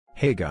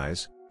Hey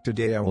guys,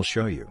 today I will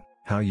show you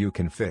how you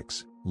can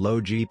fix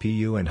low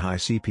GPU and high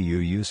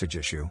CPU usage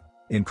issue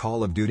in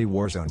Call of Duty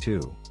Warzone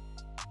 2.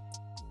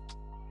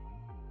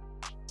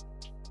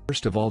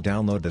 First of all,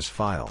 download this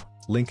file,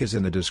 link is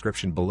in the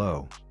description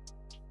below.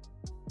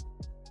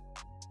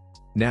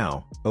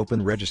 Now,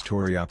 open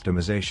Registry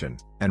Optimization,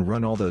 and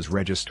run all those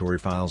registry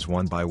files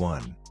one by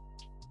one.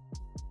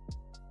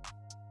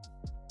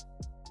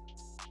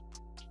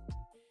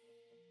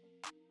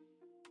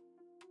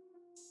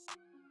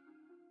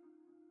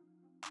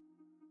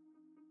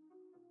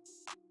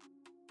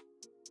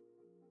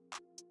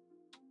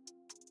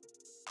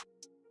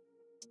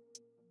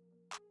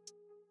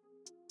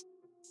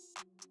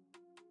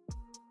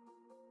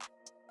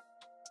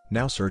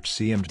 Now search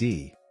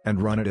CMD,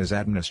 and run it as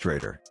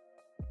administrator.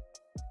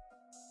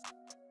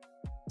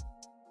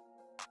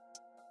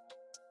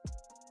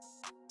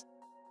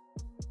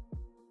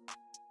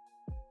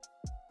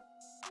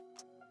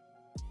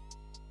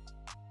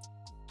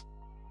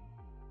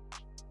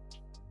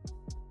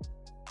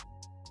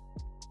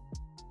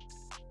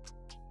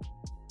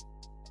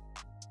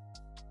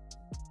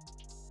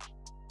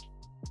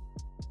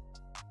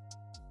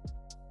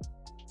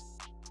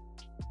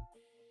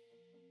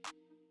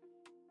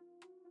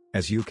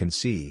 As you can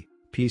see,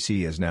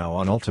 PC is now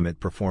on ultimate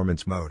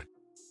performance mode.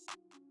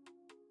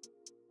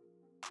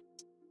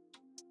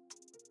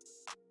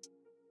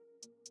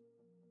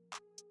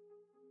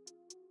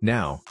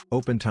 Now,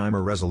 open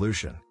timer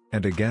resolution,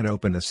 and again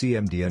open the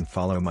CMD and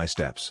follow my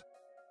steps.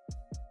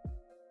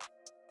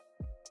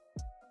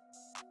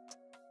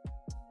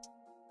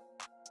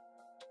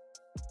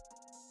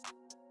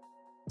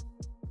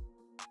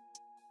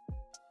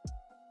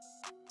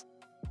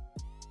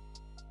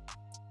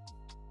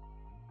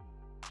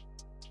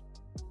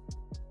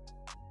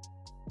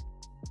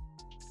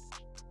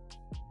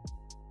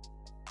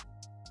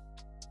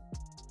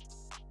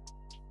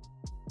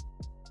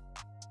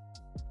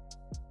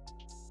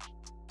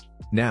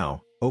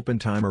 Now, open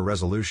timer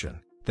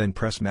resolution, then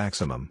press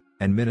maximum,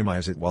 and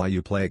minimize it while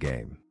you play a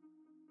game.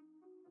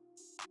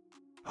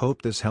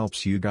 Hope this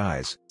helps you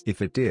guys.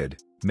 If it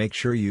did, make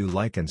sure you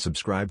like and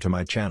subscribe to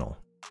my channel.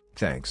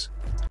 Thanks.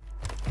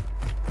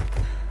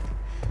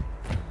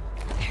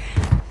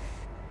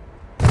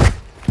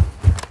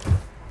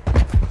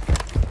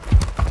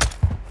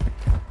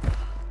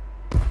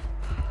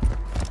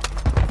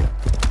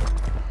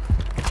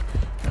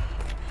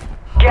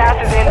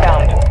 Gas is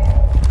inbound.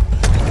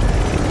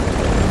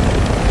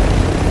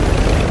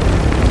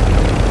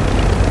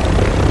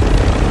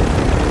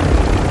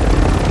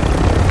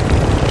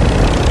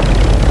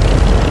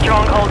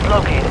 Strongholds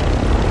located.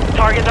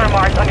 Targets are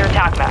marked on your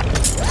attack map.